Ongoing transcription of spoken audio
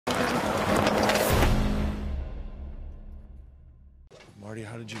Marty,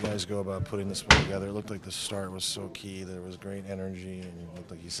 how did you guys go about putting this one together? It looked like the start was so key. There was great energy, and it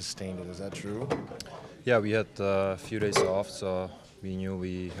looked like you sustained it. Is that true? Yeah, we had a few days off, so we knew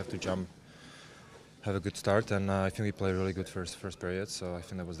we have to jump, have a good start, and I think we played really good first period, so I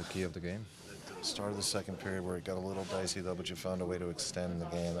think that was the key of the game. The start of the second period where it got a little dicey, though, but you found a way to extend the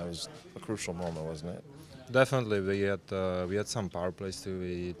game. That was a crucial moment, wasn't it? Definitely, we had some power plays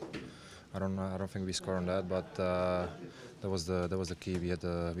too. I don't think we scored on that, but that was the key. We had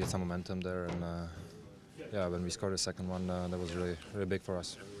some momentum there, and yeah, when we scored the second one, that was really big for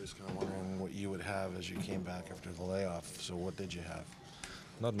us. I was kind of wondering what you would have as you came back after the layoff. So what did you have?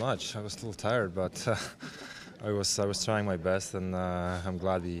 Not much. I was a little tired, but I was trying my best, and I'm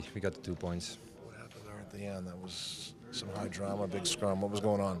glad we got the 2 points. What happened there at the end? That was some high drama, big scrum. What was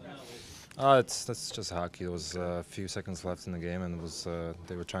going on? That's just hockey. There was a few seconds left in the game, and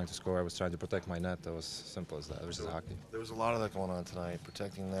they were trying to score. I was trying to protect my net. That was simple as that. It was just hockey. There was a lot of that going on tonight,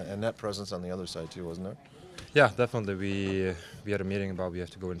 protecting that, and net presence on the other side too, wasn't there? Yeah, definitely. We had a meeting about we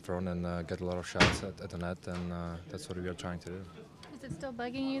have to go in front and get a lot of shots at the net, and that's what we are trying to do. Is it still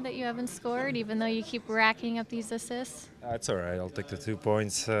bugging you that you haven't scored, even though you keep racking up these assists? It's all right. I'll take the 2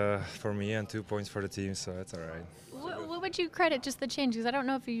 points for me and 2 points for the team, so it's all right. What would you credit just the change? Because I don't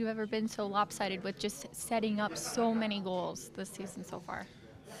know if you've ever been so lopsided with just setting up so many goals this season so far.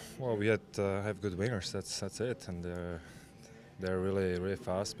 Well, we have good wingers. That's it, and they're really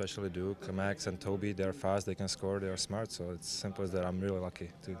fast, especially Duke, Max, and Toby. They're fast. They can score. They are smart. So it's simple as that. I'm really lucky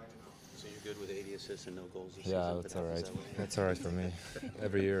too. So you're good with 80 assists and no goals this yeah, season? That's all right. That's all right for me.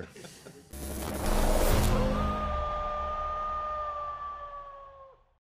 Every year.